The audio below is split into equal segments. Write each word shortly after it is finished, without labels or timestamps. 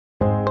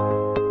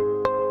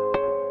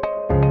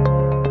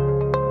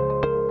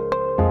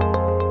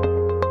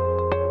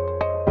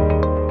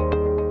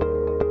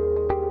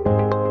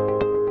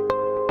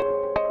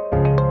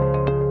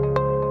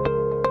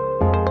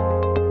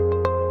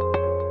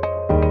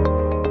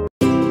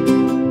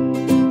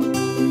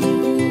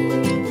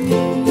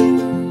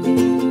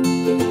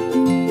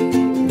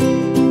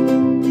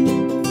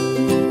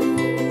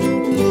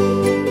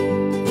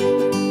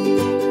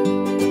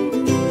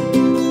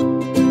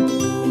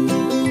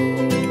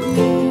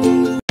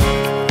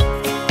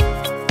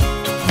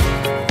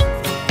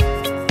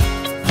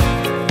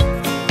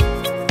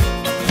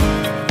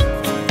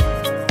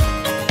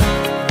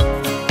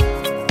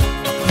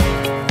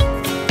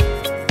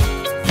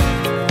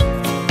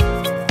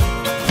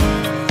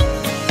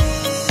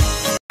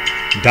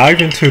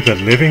Dive into the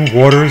living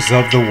waters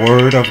of the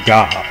Word of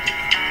God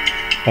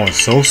on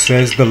So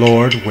Says the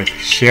Lord with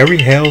Sherry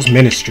Hales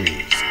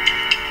Ministries,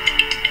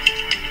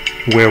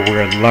 where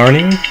we're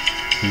learning,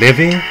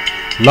 living,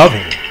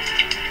 loving.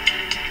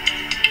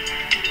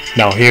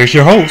 Now here's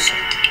your host,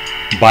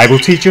 Bible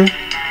teacher,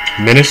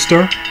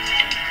 minister,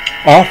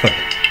 author,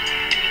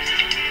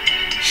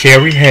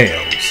 Sherry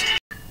Hales.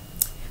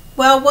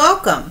 Well,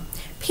 welcome.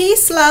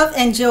 Peace, love,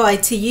 and joy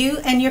to you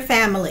and your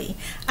family.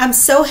 I'm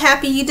so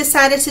happy you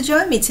decided to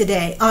join me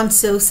today on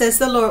So Says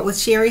the Lord with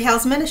Sherry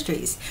Hales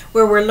Ministries,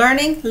 where we're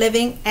learning,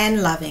 living,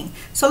 and loving.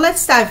 So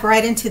let's dive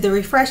right into the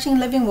refreshing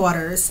living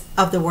waters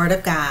of the Word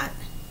of God.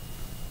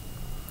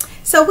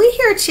 So we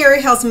here at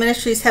Sherry Hales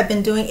Ministries have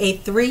been doing a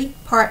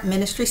 3-part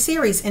ministry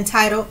series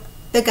entitled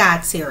The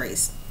God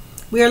Series.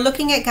 We are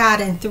looking at God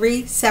in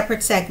 3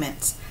 separate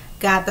segments: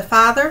 God the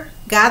Father,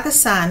 God the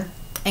Son,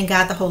 and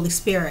God the Holy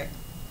Spirit.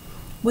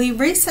 We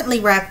recently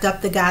wrapped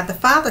up the God the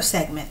Father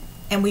segment,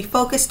 and we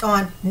focused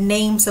on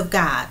names of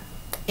God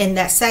in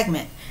that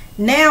segment.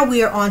 Now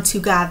we are on to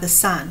God the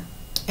Son,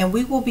 and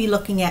we will be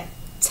looking at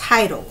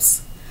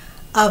titles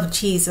of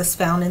Jesus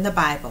found in the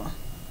Bible.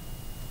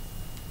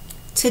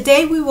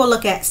 Today we will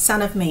look at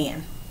Son of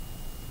Man.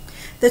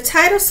 The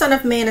title Son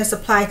of Man as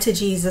applied to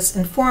Jesus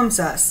informs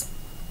us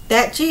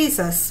that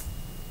Jesus,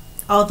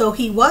 although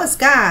he was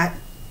God,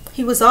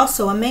 he was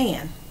also a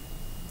man.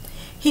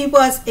 He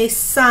was a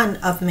son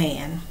of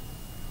man,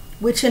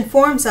 which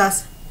informs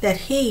us that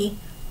he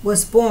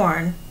was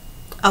born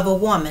of a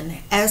woman,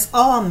 as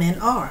all men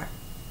are.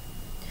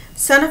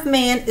 Son of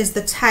Man is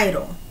the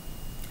title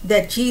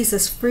that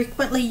Jesus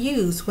frequently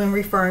used when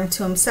referring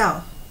to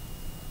himself,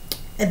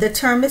 and the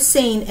term is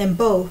seen in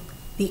both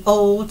the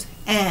Old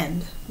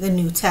and the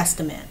New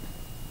Testament.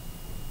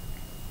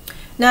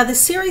 Now, the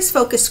series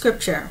focused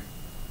scripture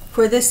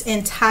for this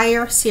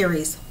entire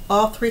series,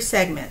 all 3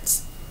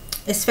 segments,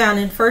 is found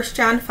in 1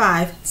 John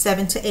 5,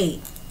 7-8.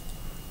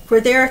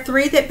 For there are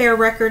 3 that bear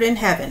record in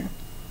heaven,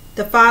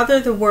 the Father,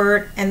 the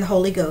Word, and the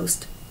Holy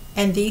Ghost,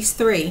 and these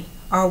 3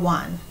 are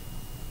one.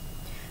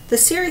 The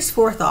series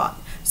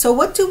forethought. So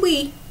what do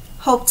we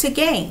hope to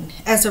gain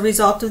as a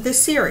result of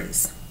this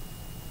series?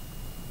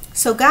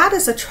 So God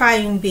is a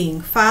triune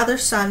being, Father,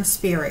 Son,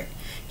 Spirit.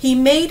 He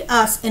made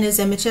us in his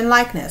image and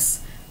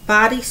likeness,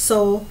 body,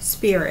 soul,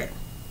 spirit.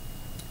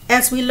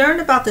 As we learn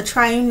about the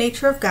triune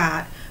nature of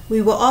God, we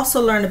will also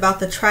learn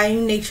about the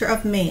triune nature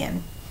of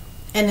man,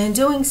 and in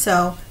doing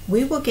so,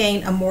 we will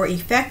gain a more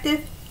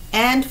effective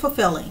and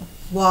fulfilling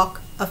walk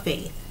of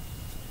faith.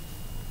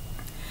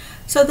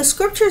 So the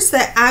scriptures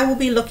that I will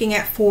be looking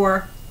at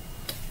for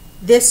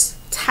this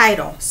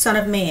title, Son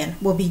of Man,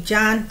 will be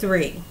John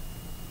 3,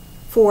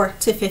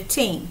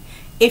 4-15.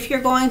 If you're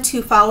going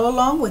to follow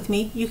along with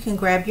me, you can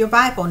grab your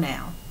Bible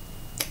now.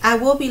 I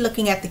will be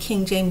looking at the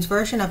King James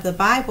Version of the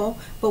Bible,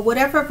 but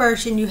whatever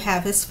version you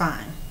have is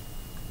fine.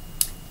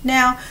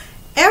 Now,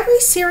 every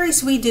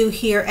series we do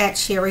here at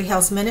Sherry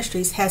Hales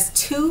Ministries has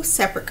 2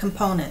 separate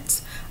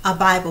components: a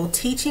Bible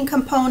teaching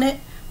component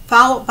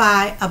followed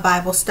by a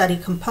Bible study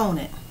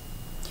component.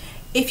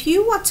 If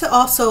you want to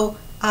also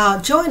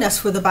join us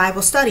for the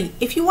Bible study,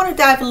 if you want to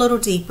dive a little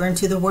deeper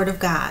into the Word of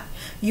God,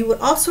 you would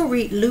also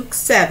read Luke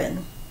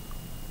 7,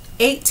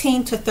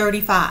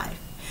 18-35.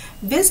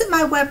 Visit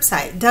my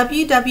website,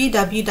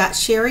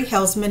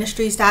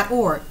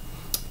 www.sherryhalesministries.org.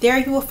 There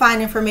you will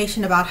find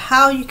information about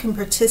how you can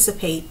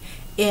participate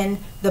in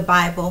the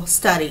Bible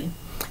study.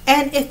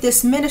 And if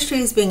this ministry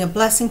is being a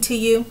blessing to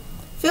you,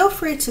 feel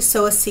free to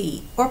sow a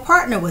seed or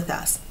partner with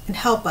us and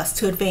help us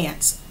to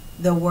advance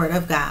the Word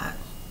of God.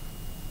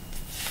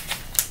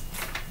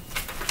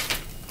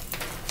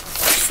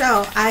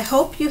 So I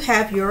hope you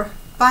have your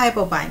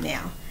Bible by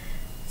now.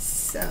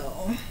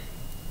 So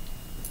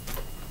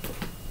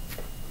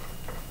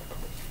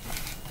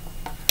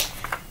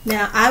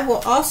now I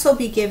will also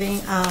be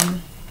giving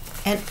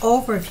an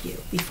overview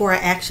before I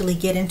actually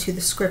get into the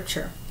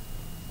scripture.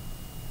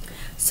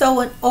 So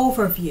an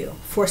overview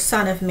for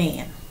Son of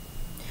Man.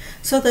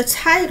 So the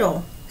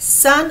title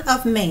Son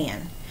of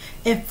Man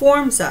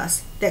informs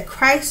us that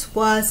Christ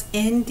was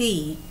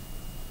indeed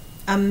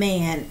a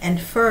man,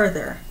 and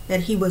further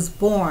that he was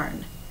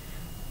born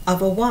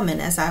of a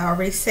woman, as I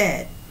already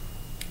said.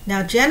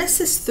 Now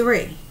Genesis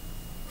 3,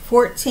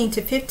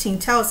 14-15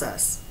 tells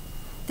us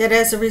that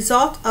as a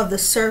result of the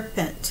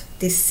serpent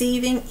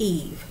deceiving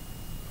Eve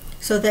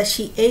so that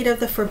she ate of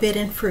the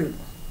forbidden fruit,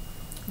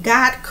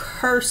 God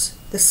cursed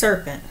the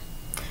serpent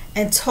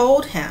and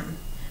told him,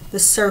 the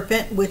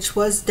serpent, which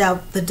was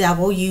the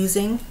devil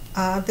using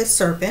the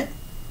serpent,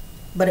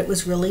 but it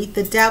was really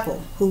the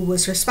devil who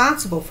was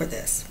responsible for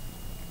this.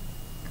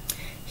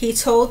 He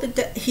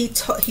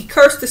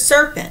cursed the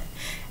serpent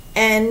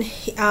and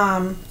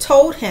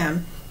told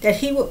him that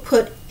he would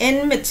put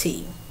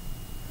enmity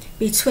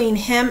between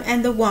him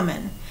and the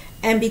woman,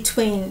 and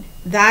between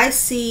thy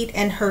seed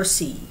and her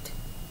seed,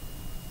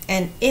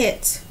 and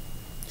it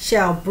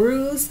shall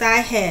bruise thy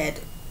head,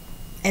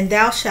 and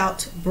thou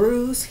shalt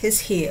bruise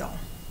his heel.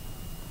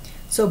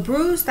 So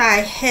bruise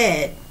thy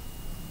head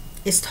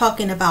is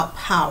talking about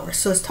power.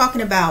 So it's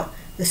talking about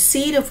The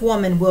seed of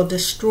woman will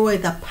destroy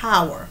the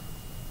power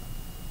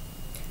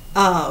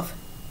of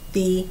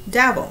the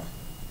devil.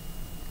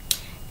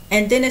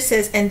 And then it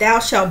says, and thou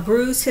shalt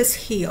bruise his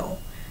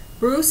heel.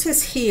 Bruise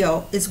his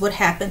heel is what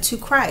happened to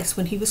Christ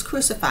when he was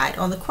crucified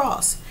on the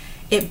cross.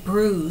 It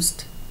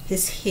bruised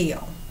his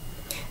heel.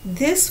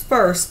 This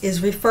verse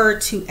is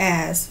referred to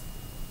as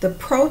the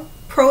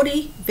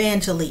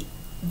Protevangelium.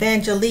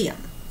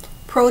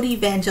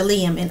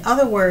 Protevangelium. In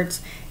other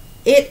words,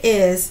 it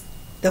is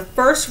the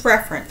first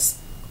reference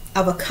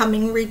of a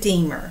coming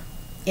Redeemer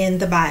in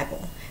the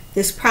Bible.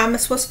 This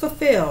promise was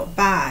fulfilled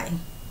by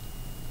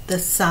the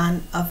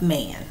Son of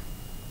Man,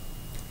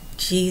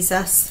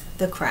 Jesus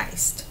the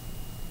Christ.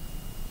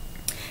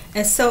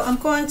 And so I'm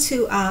going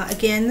to,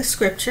 again, the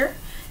scripture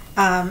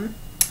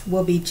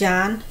will be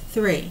John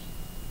 3,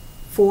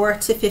 4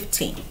 to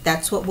 15.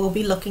 That's what we'll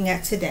be looking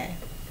at today.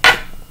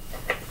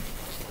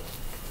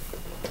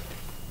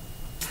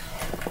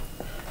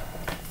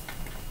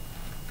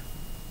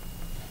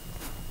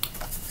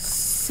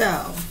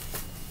 So,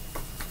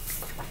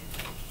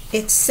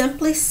 it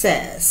simply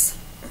says,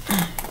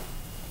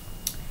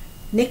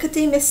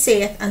 Nicodemus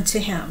saith unto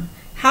him,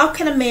 how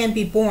can a man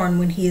be born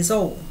when he is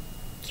old?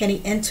 Can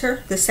he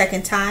enter the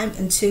second time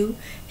into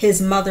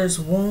his mother's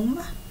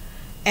womb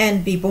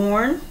and be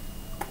born?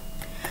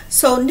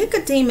 So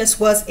Nicodemus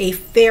was a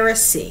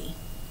Pharisee,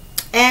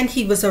 and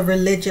he was a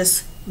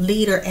religious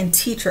leader and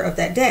teacher of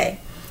that day.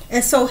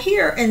 And so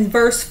here in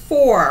verse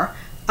 4,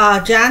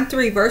 John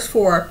 3 verse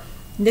 4,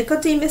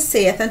 Nicodemus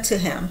saith unto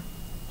him,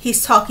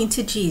 he's talking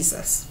to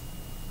Jesus,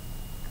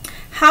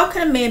 how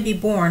can a man be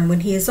born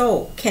when he is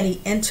old? Can he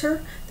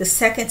enter the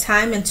second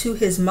time into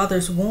his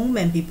mother's womb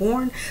and be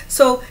born?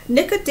 So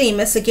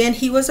Nicodemus, again,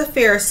 he was a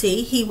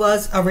Pharisee. He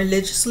was a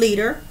religious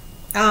leader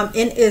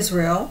in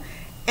Israel.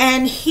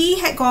 And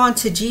he had gone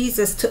to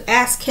Jesus to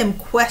ask him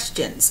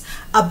questions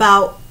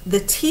about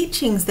the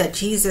teachings that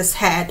Jesus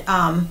had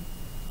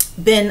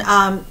been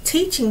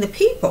teaching the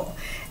people.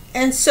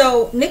 And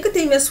so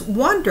Nicodemus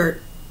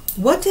wondered,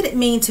 what did it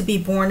mean to be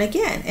born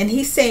again? And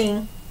he's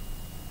saying,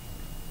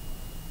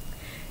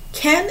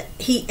 can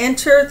he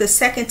enter the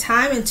second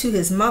time into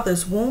his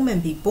mother's womb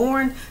and be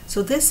born?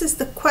 So this is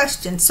the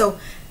question. So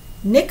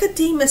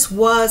Nicodemus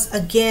was,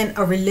 again,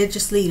 a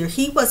religious leader.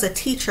 He was a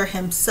teacher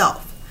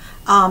himself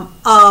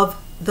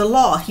of the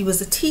law. He was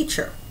a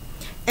teacher.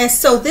 And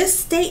so this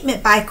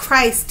statement by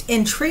Christ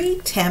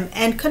intrigued him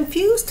and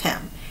confused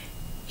him.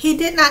 He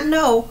did not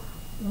know,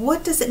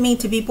 what does it mean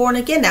to be born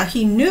again? Now,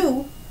 he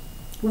knew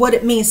what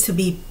it means to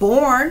be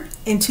born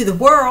into the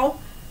world,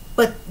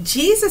 but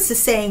Jesus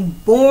is saying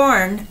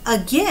born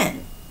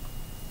again.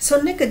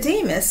 So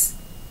Nicodemus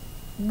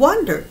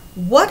wondered,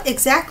 what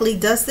exactly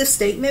does this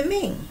statement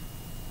mean?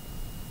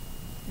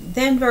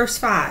 Then verse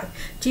 5,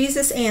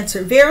 Jesus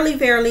answered, verily,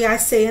 verily, I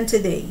say unto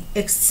thee,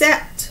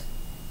 except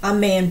a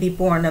man be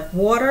born of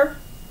water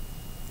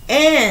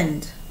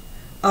and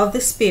of the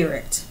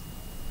Spirit,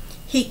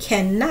 he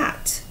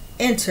cannot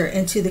enter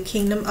into the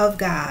kingdom of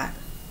God.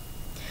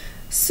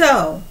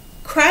 So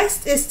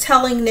Christ is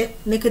telling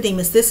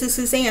Nicodemus, this is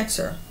his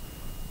answer.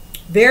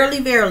 Verily,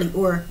 verily,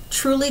 or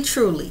truly,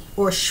 truly,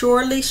 or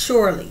surely,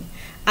 surely,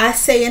 I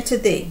say unto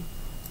thee,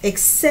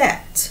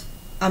 except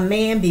a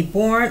man be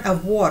born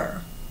of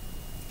water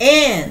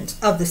and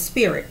of the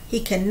Spirit,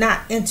 he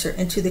cannot enter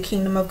into the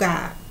kingdom of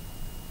God.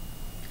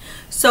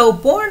 So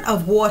born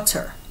of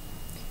water,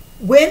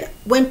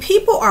 when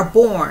people are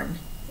born,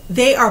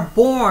 they are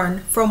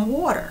born from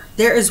water.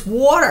 There is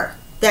water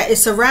that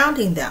is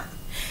surrounding them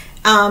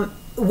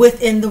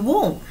within the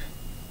womb.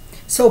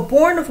 So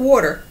born of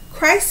water,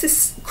 Christ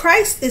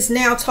is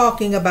now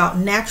talking about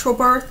natural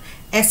birth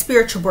and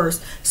spiritual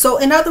birth. So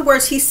in other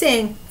words, he's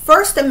saying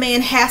first a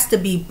man has to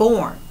be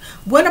born.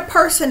 When a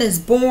person is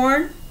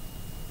born,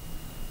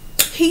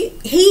 he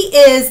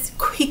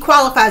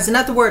qualifies. In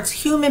other words,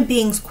 human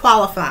beings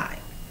qualify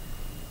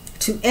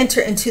to enter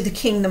into the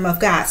kingdom of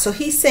God. So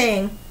he's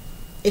saying,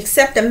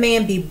 except a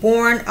man be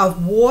born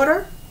of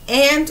water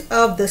and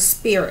of the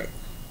Spirit.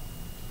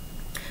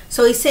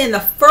 So he's saying the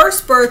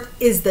first birth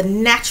is the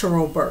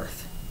natural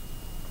birth.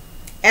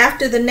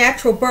 After the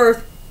natural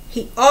birth,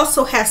 he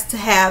also has to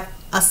have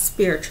a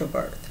spiritual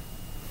birth.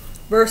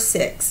 Verse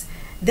 6,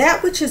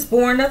 that which is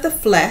born of the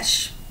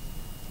flesh,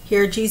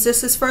 here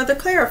Jesus is further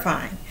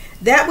clarifying,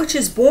 that which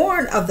is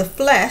born of the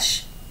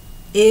flesh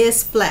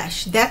is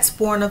flesh. That's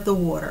born of the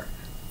water,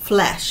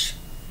 flesh.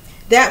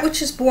 That which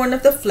is born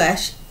of the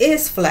flesh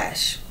is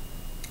flesh.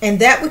 And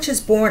that which is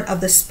born of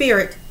the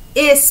Spirit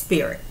is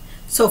spirit.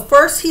 So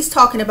first he's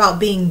talking about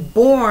being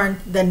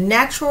born, the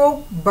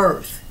natural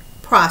birth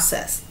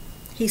process.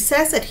 He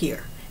says it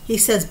here. He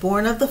says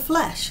born of the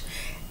flesh.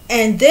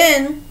 And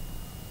then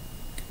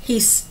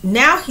he's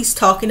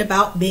talking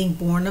about being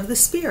born of the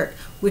Spirit,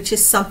 which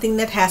is something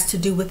that has to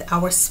do with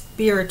our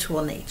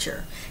spiritual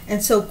nature.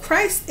 And so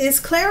Christ is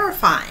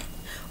clarifying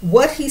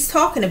what he's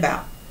talking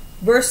about.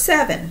 Verse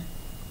 7,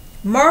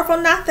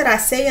 marvel not that I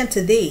say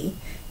unto thee,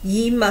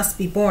 ye must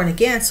be born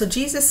again. So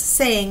Jesus is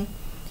saying,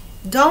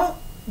 don't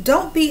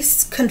be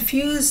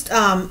confused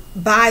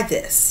by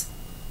this.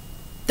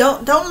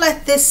 Don't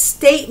let this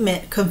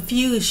statement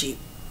confuse you.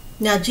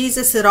 Now,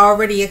 Jesus had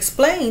already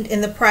explained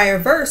in the prior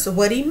verse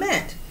what he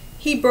meant.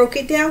 He broke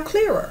it down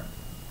clearer.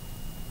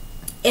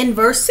 In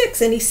verse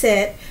 6, and he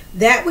said,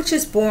 that which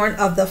is born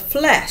of the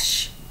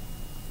flesh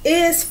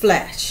is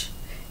flesh,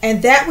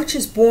 and that which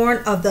is born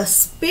of the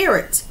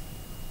Spirit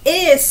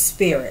is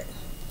spirit.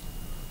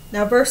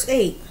 Now, verse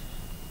 8.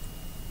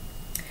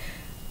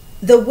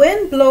 The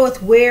wind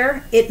bloweth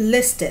where it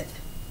listeth,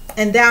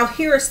 and thou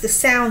hearest the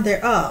sound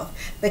thereof,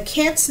 but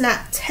canst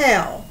not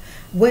tell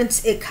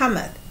whence it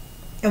cometh,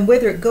 and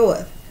whither it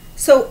goeth.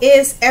 So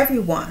is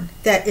everyone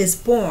that is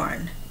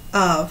born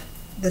of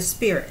the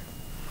Spirit.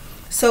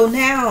 So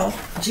now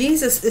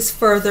Jesus is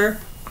further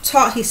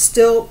taught. He's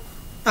still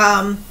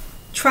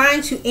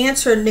trying to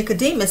answer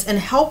Nicodemus and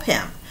help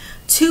him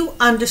to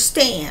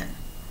understand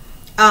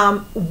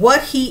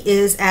what he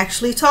is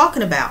actually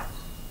talking about.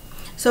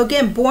 So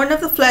again, born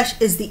of the flesh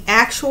is the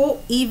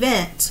actual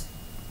event,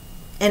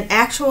 an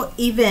actual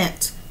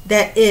event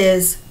that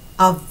is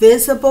a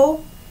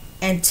visible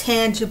and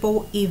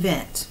tangible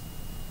event.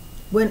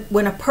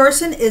 When a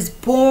person is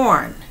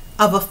born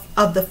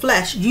of the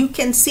flesh, you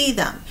can see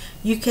them.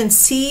 You can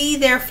see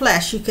their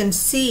flesh. You can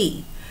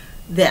see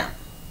them.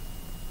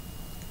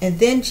 And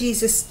then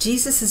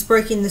Jesus is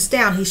breaking this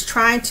down. He's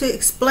trying to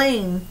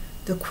explain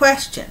the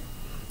question.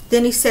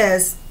 Then he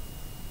says,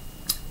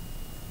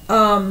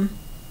 the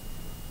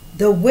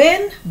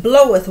wind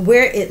bloweth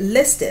where it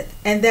listeth,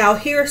 and thou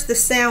hearest the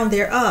sound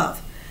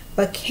thereof,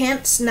 but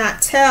canst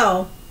not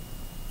tell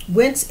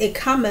whence it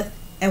cometh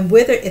and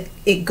whither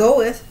it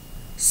goeth.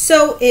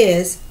 So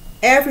is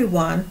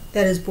everyone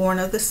that is born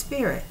of the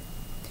Spirit.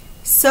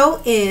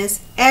 So is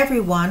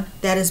everyone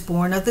that is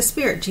born of the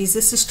Spirit.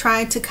 Jesus is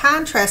trying to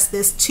contrast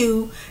this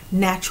to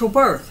natural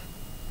birth.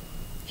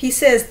 He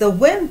says, the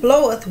wind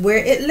bloweth where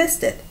it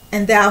listeth,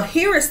 and thou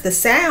hearest the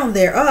sound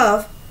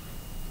thereof,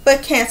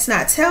 but canst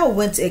not tell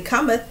whence it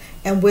cometh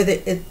and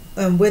whither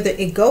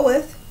it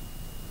goeth.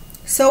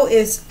 So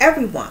is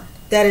everyone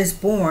that is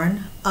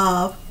born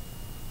of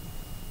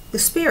the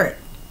Spirit.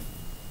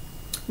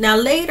 Now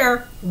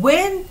later,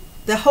 when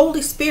the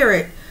Holy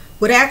Spirit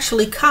would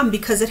actually come,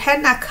 because it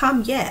had not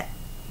come yet,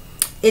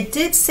 it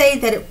did say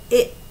that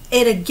it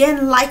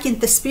again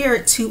likened the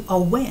Spirit to a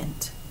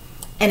wind.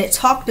 And it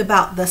talked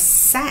about the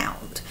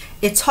sound.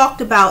 It talked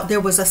about there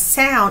was a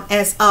sound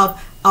as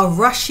of a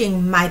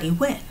rushing mighty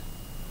wind.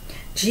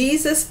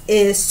 Jesus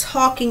is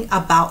talking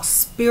about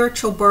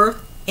spiritual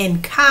birth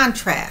in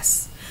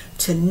contrast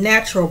to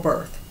natural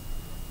birth.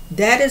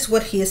 That is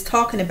what he is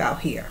talking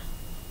about here.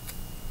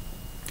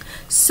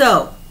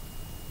 So,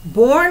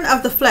 born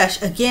of the flesh,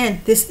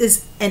 again, this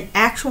is an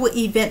actual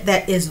event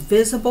that is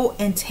visible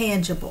and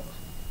tangible.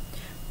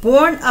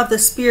 Born of the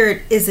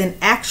Spirit is an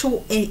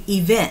actual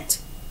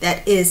event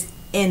that is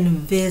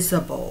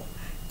invisible,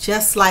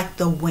 just like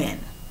the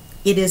wind.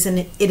 It is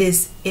an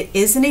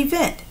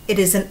event. It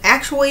is an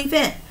actual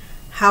event.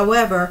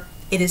 However,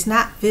 it is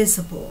not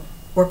visible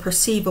or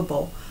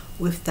perceivable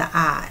with the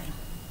eye,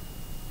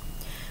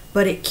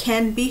 but it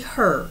can be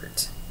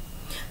heard.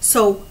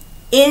 So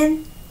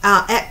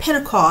at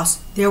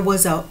Pentecost, there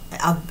was a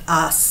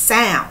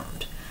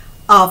sound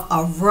of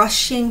a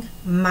rushing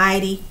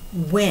mighty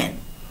wind.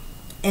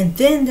 And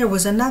then there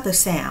was another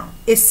sound.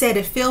 It said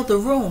it filled the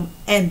room,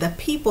 and the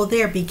people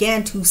there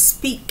began to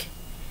speak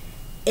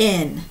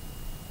in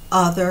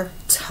other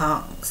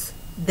tongues.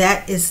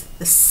 That is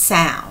the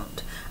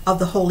sound of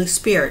the Holy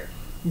Spirit.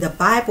 The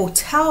Bible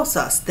tells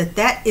us that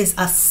that is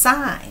a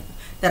sign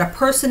that a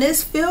person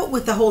is filled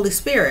with the Holy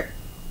Spirit,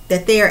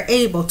 that they are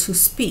able to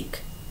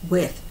speak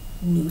with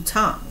new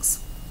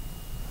tongues.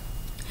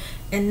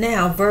 And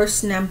now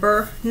verse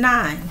number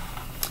 9.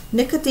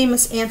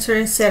 Nicodemus answered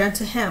and said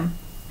unto him,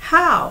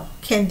 how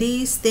can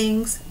these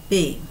things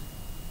be?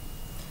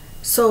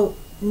 So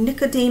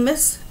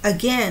Nicodemus,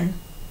 again,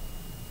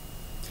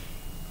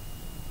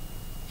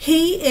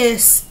 he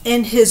is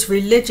in his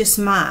religious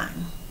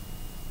mind.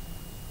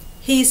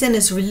 He's in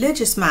his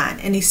religious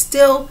mind, and he's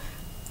still,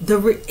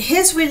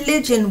 his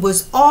religion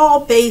was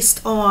all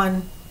based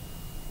on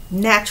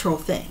natural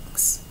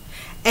things.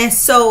 And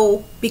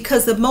so,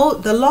 because the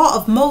law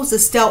of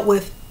Moses dealt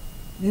with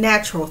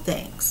natural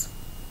things,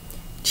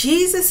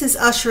 Jesus is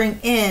ushering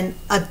in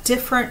a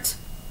different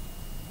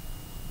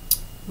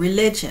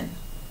religion,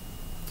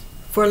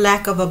 for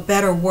lack of a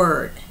better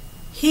word.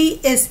 He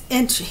is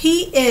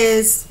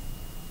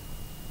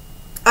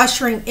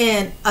ushering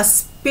in a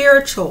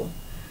spiritual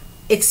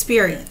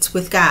experience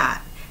with God,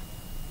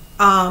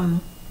 as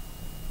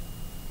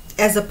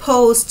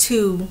opposed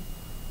to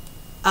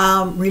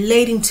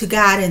relating to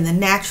God in the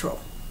natural.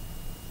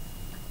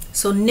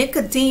 So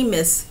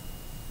Nicodemus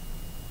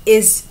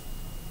is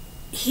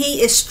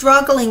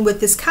struggling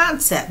with this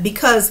concept,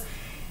 because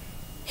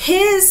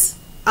in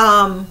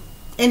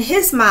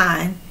his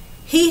mind,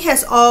 he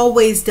has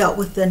always dealt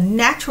with the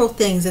natural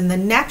things, and the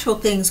natural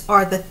things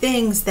are the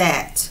things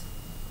that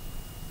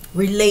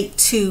relate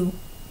to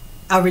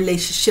a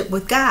relationship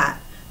with God.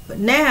 But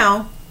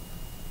now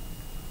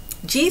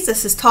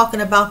Jesus is talking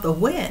about the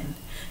wind.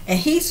 And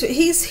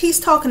he's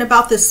talking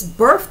about this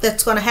birth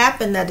that's going to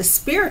happen that is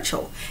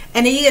spiritual.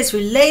 And he is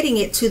relating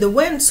it to the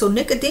wind. So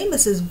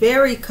Nicodemus is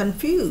very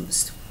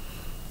confused.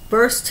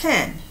 Verse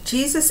 10,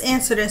 Jesus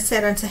answered and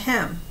said unto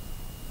him,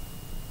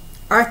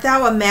 Art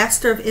thou a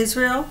master of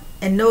Israel,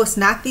 and knowest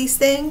not these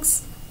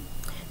things?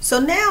 So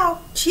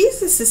now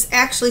Jesus is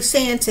actually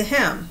saying to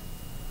him,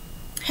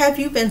 have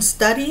you been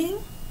studying?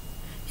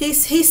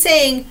 He's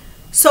saying,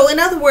 so in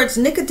other words,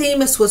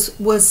 Nicodemus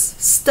was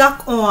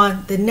stuck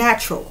on the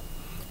natural.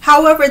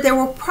 However, there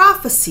were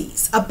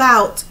prophecies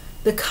about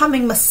the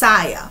coming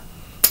Messiah.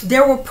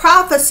 There were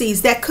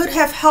prophecies that could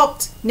have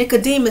helped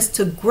Nicodemus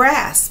to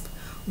grasp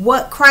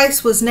what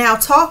Christ was now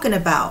talking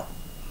about.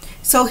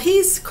 So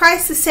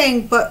Christ is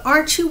saying, but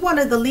aren't you one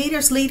of the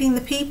leaders leading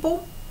the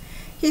people?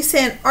 He's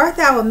saying, art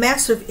thou a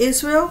master of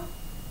Israel,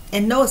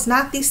 and knowest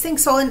not these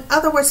things? So in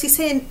other words, he's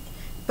saying,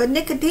 but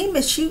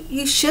Nicodemus,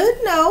 you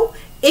should know.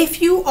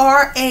 If you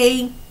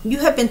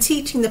have been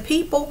teaching the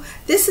people,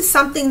 this is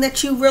something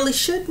that you really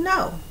should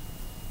know.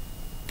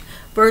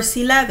 Verse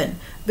 11,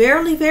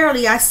 verily,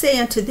 verily, I say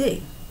unto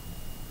thee,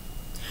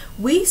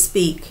 we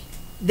speak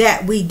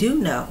that we do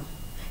know,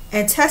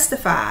 and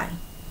testify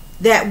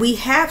that we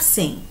have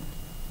seen,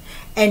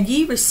 and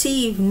ye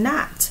receive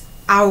not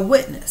our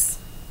witness.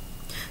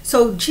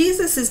 So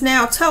Jesus is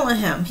now telling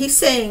him, he's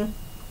saying,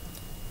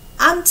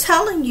 I'm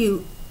telling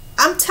you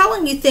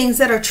things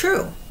that are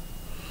true.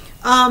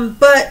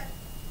 But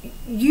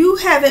you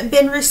haven't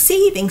been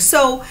receiving.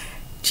 So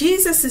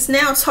Jesus is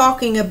now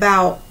talking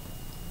about,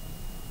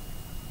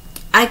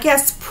 I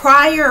guess,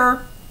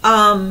 prior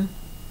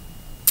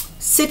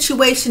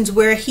situations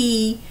where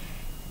he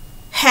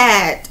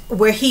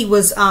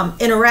was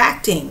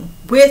interacting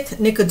with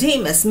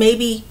Nicodemus,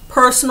 maybe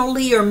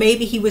personally, or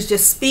maybe he was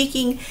just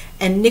speaking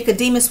and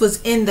Nicodemus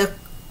was in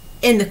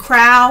the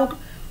crowd.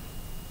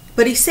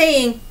 But he's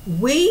saying,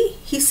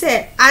 he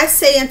said, I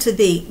say unto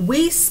thee,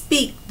 we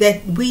speak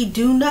that we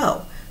do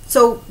know.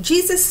 So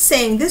Jesus is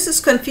saying, this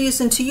is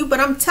confusing to you, but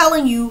I'm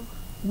telling you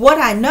what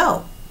I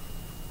know.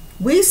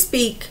 We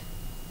speak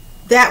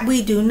that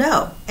we do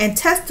know, and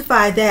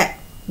testify that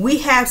we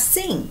have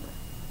seen,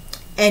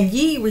 and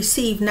ye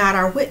receive not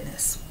our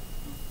witness.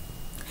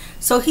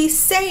 So he's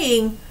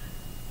saying,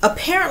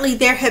 apparently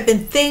there have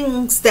been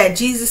things that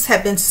Jesus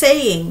had been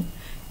saying,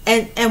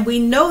 and we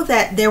know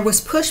that there was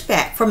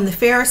pushback from the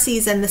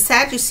Pharisees and the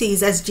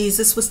Sadducees as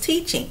Jesus was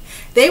teaching.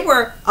 They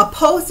were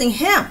opposing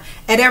him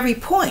at every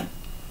point.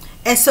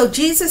 And so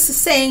Jesus is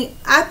saying,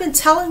 I've been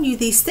telling you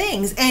these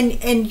things,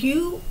 and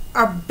you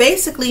are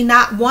basically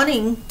not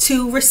wanting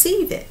to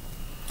receive it.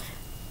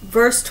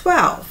 Verse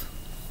 12,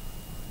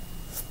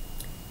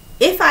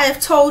 if I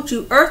have told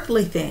you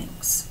earthly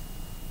things,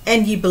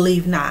 and ye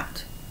believe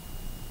not,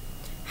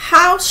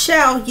 how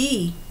shall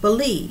ye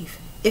believe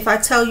if I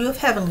tell you of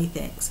heavenly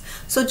things?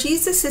 So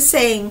Jesus is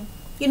saying,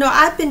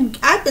 I've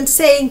been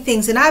saying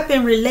things, and I've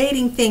been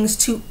relating things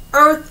to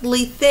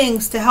earthly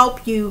things to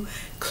help you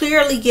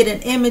clearly get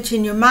an image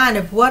in your mind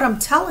of what I'm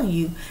telling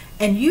you,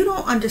 and you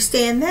don't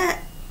understand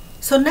that.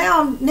 So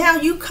now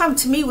you come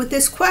to me with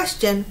this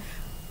question,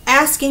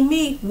 asking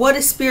me, what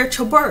is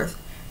spiritual birth?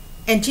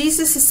 And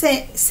Jesus is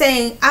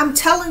saying, I'm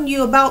telling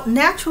you about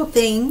natural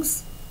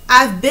things.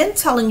 I've been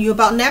telling you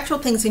about natural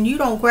things, and you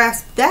don't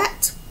grasp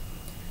that.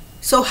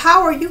 So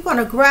how are you going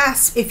to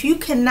grasp if you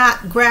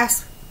cannot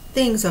grasp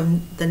things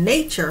of the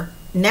nature,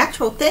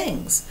 natural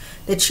things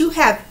that you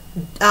have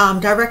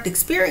direct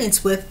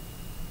experience with?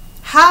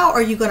 How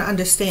are you going to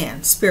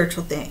understand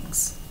spiritual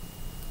things?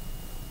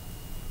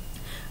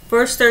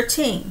 Verse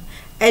 13,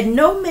 and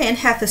no man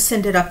hath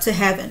ascended up to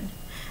heaven,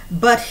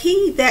 but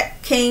he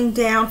that came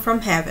down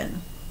from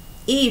heaven,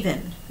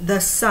 even the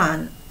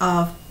Son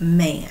of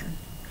Man,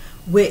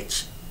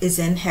 which is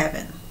in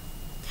heaven.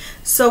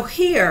 So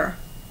here,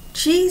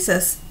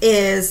 Jesus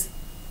this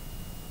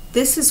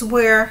is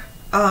where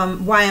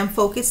why I'm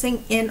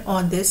focusing in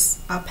on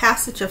this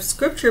passage of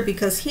scripture,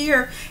 because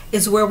here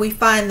is where we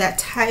find that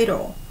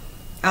title,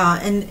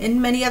 and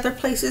in many other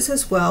places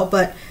as well,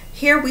 but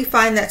here we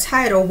find that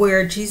title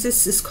where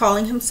Jesus is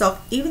calling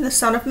himself even the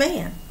Son of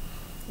Man,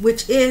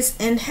 which is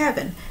in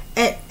heaven.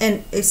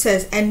 And it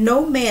says, and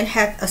no man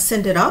hath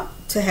ascended up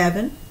to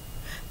heaven,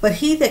 but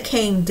he that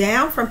came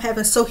down from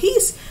heaven. So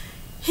he's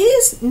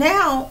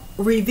now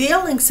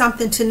revealing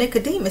something to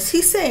Nicodemus.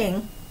 He's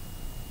saying,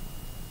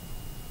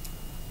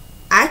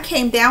 I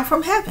came down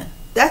from heaven.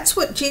 That's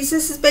what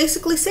Jesus is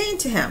basically saying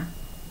to him.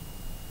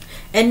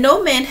 And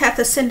no man hath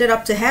ascended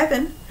up to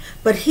heaven,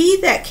 but he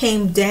that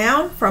came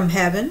down from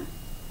heaven,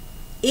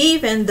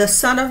 even the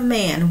Son of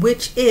Man,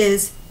 which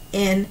is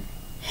in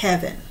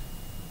heaven.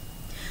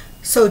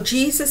 So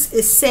Jesus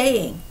is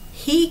saying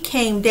he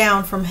came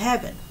down from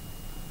heaven.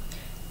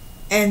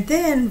 And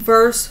then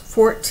verse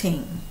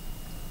 14,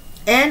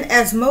 and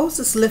as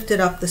Moses lifted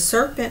up the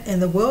serpent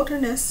in the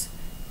wilderness,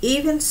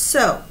 even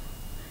so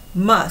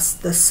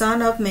must the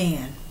Son of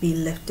Man be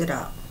lifted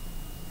up.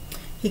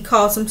 He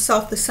calls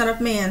himself the Son of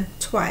Man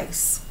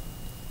twice.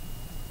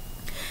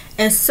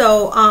 And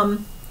so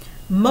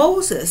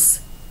Moses,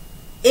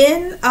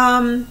 in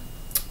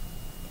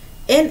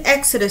in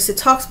Exodus, it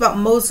talks about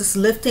Moses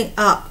lifting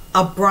up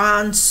a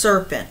bronze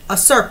serpent,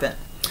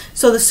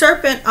 So the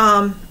serpent,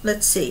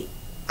 let's see,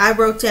 I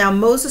wrote down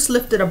Moses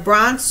lifted a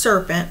bronze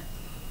serpent.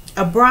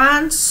 A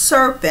bronze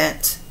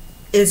serpent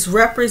is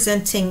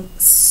representing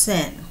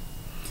sin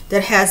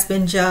that has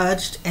been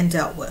judged and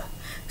dealt with.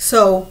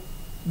 So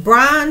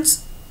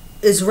bronze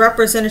is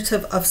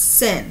representative of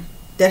sin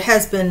that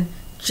has been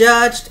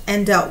judged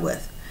and dealt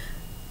with.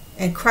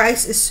 And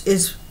Christ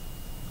is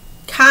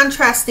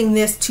contrasting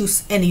this to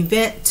an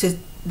event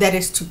that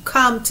is to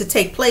come to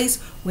take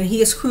place when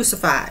he is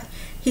crucified.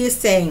 He is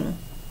saying,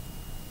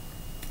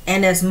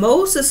 and as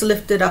Moses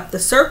lifted up the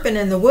serpent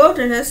in the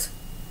wilderness,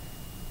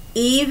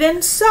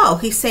 even so,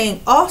 he's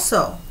saying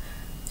also,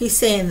 he's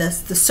saying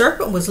this, the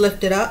serpent was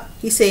lifted up.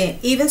 He's saying,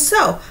 even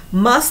so,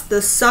 must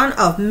the Son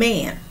of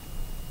Man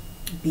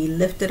be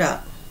lifted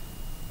up.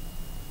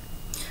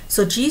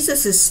 So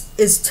Jesus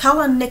is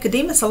telling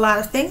Nicodemus a lot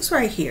of things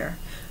right here.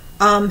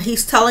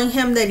 He's telling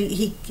him that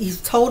he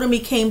told him he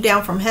came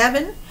down from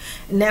heaven.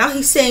 Now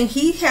he's saying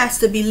he has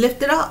to be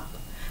lifted up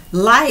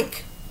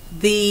like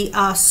the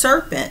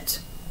serpent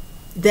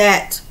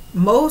that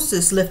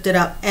Moses lifted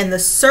up. And the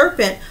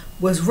serpent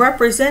was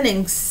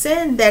representing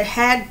sin that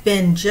had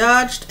been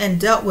judged and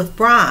dealt with.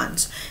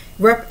 Bronze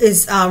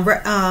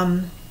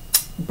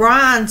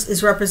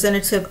is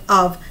representative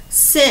of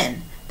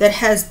sin that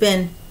has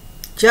been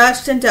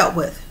judged and dealt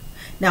with.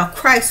 Now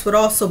Christ would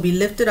also be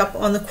lifted up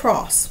on the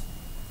cross,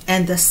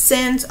 and the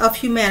sins of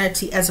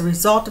humanity as a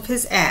result of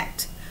his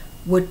act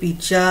would be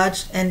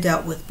judged and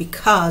dealt with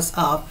because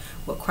of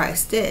what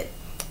Christ did.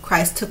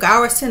 Christ took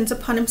our sins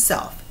upon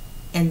himself,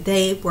 and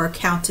they were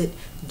counted,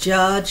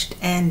 judged,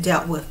 and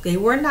dealt with. They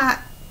were not,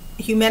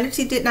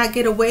 humanity did not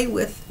get away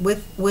with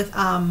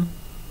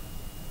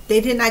they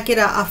did not get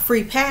a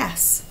free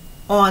pass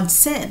on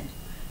sin.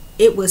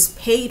 It was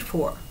paid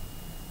for.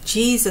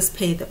 Jesus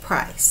paid the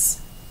price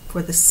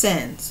for the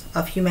sins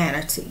of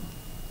humanity.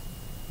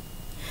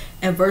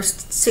 And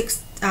verse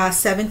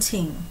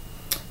 15,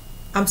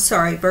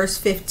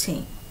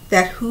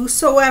 that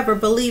whosoever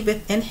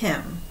believeth in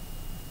him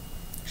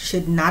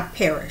should not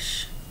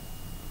perish,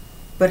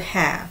 but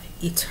have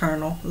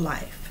eternal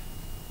life.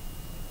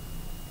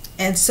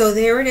 And so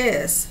there it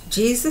is.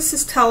 Jesus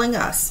is telling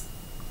us,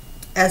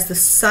 as the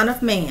Son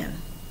of Man,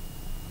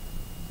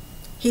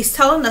 he's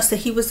telling us that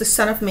he was the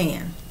Son of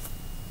Man.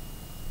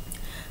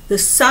 The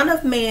Son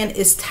of Man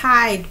is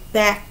tied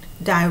back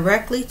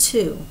directly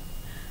to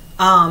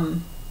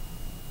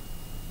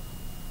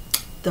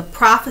the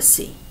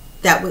prophecy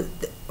that was,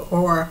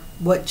 or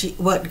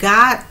what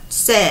God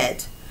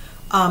said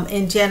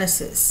in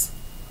Genesis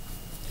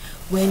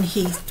when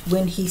he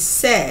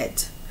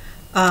said,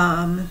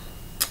 let's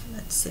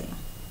see,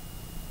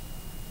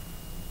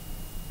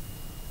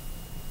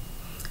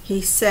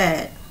 he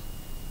said,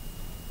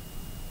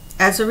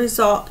 as a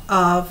result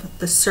of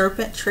the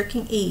serpent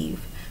tricking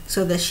Eve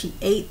so that she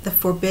ate the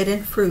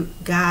forbidden fruit,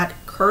 God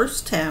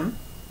cursed him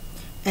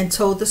and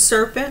told the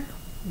serpent,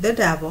 the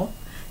devil,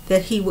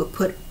 that he would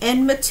put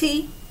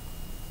enmity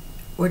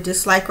or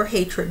dislike or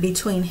hatred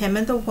between him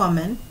and the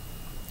woman,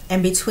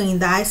 and between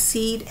thy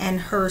seed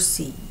and her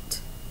seed.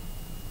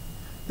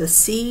 The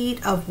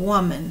seed of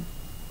woman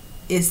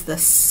is the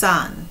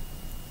Son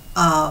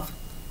of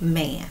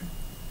Man,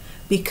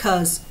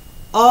 because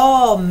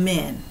all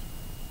men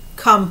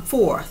come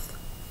forth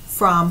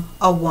from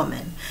a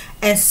woman.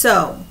 And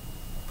so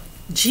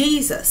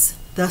Jesus,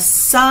 the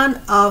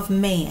Son of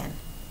Man,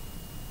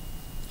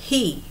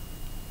 he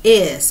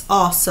is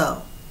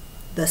also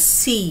the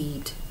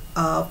seed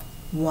of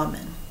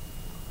woman.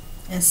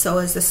 And so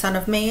is the Son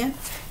of Man.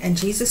 And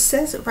Jesus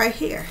says it right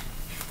here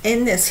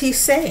in this. He's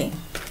saying,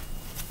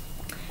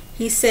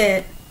 he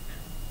said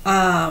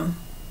that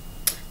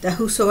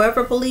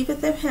whosoever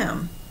believeth in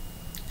him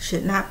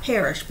should not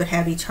perish but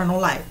have eternal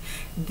life.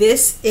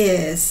 This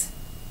is,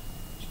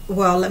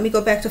 well, let me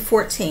go back to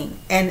 14.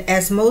 And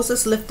as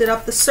Moses lifted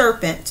up the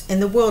serpent in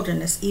the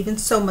wilderness, even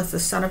so must the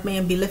Son of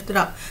Man be lifted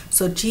up.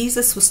 So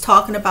Jesus was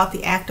talking about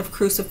the act of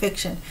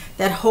crucifixion.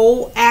 That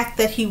whole act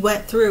that he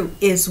went through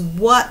is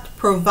what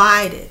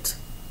provided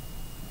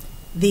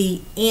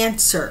the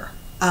answer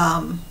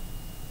to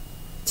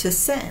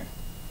sin.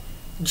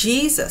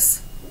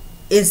 Jesus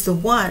is the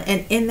one,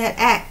 and in that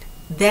act,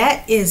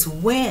 that is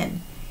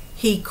when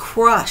he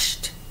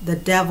crushed the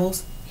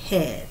devil's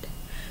head.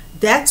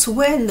 That's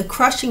when the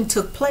crushing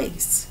took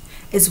place,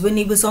 is when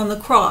he was on the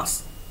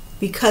cross,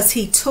 because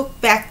he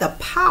took back the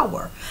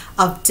power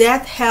of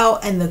death, hell,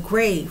 and the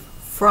grave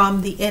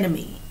from the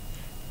enemy.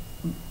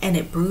 And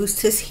it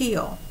bruised his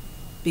heel,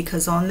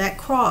 because on that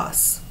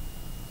cross,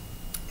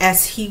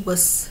 as he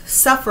was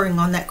suffering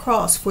on that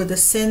cross for the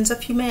sins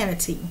of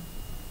humanity,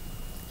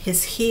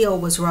 his heel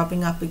was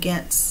rubbing up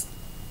against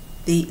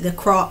the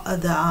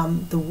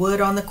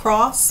wood on the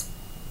cross,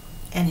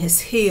 and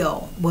his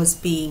heel was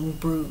being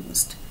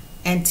bruised,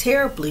 and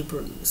terribly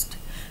bruised,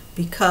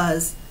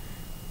 because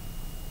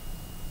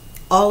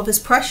all of his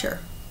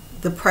pressure,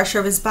 the pressure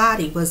of his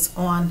body was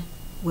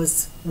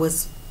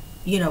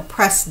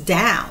pressed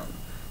down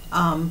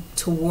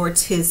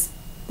towards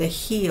the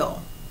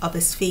heel of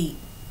his feet.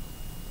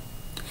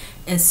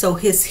 And so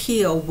his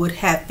heel would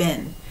have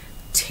been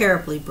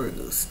terribly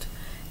bruised.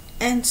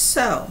 And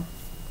so,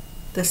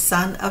 the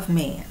Son of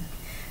Man.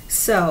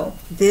 So,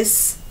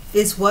 this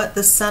is what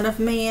the Son of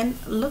Man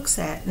looks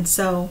at. And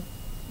so,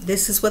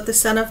 this is what the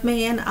Son of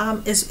Man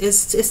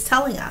is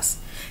telling us.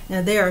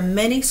 Now, there are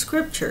many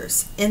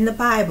scriptures in the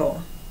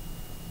Bible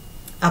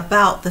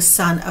about the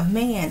Son of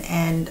Man.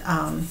 And,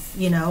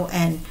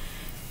 and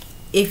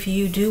if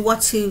you do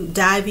want to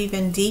dive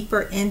even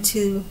deeper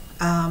into,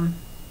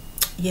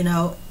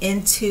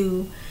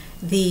 into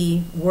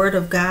the Word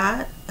of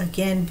God,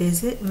 again,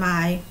 visit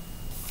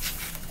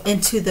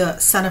into the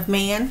Son of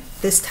Man,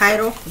 this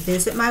title,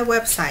 visit my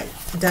website,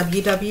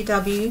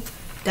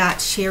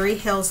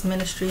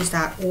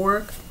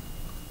 www.sherryhillsministries.org.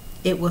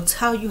 It will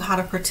tell you how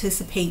to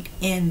participate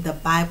in the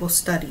Bible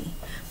study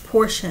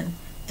portion,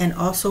 and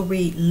also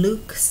read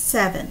Luke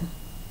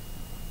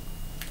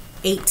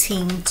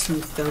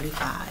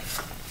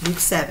 7:18-35. Luke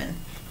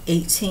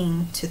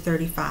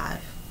 7:18-35.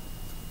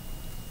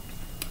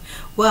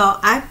 Well,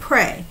 I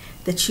pray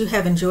that you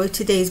have enjoyed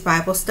today's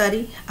Bible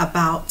study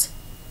about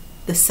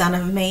the Son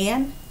of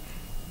Man,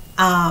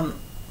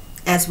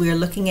 as we are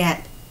looking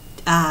at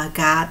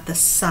God the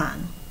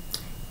Son.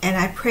 And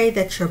I pray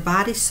that your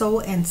body, soul,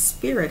 and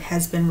spirit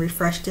has been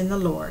refreshed in the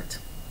Lord.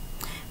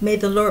 May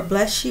the Lord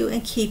bless you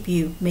and keep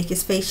you, make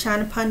his face shine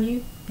upon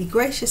you, be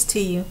gracious to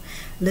you,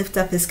 lift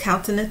up his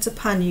countenance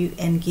upon you,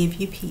 and give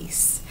you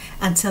peace.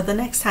 Until the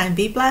next time,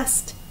 be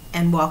blessed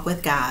and walk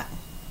with God.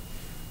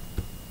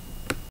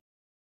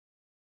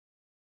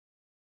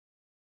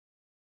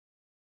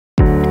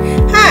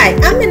 Hi,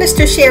 I'm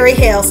Minister Sherry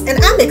Hales,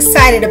 and I'm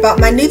excited about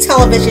my new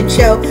television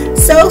show,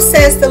 So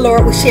Says the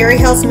Lord with Sherry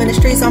Hales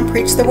Ministries on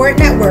Preach the Word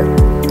Network.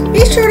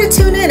 Be sure to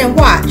tune in and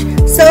watch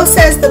So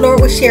Says the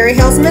Lord with Sherry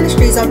Hales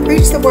Ministries on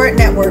Preach the Word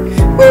Network,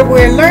 where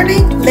we're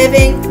learning,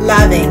 living,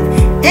 loving.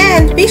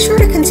 And be sure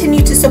to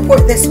continue to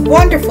support this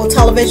wonderful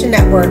television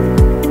network.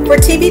 For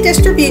TV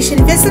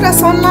distribution, visit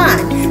us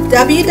online,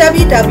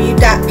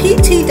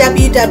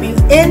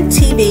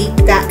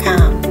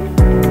 www.ptwwntv.com.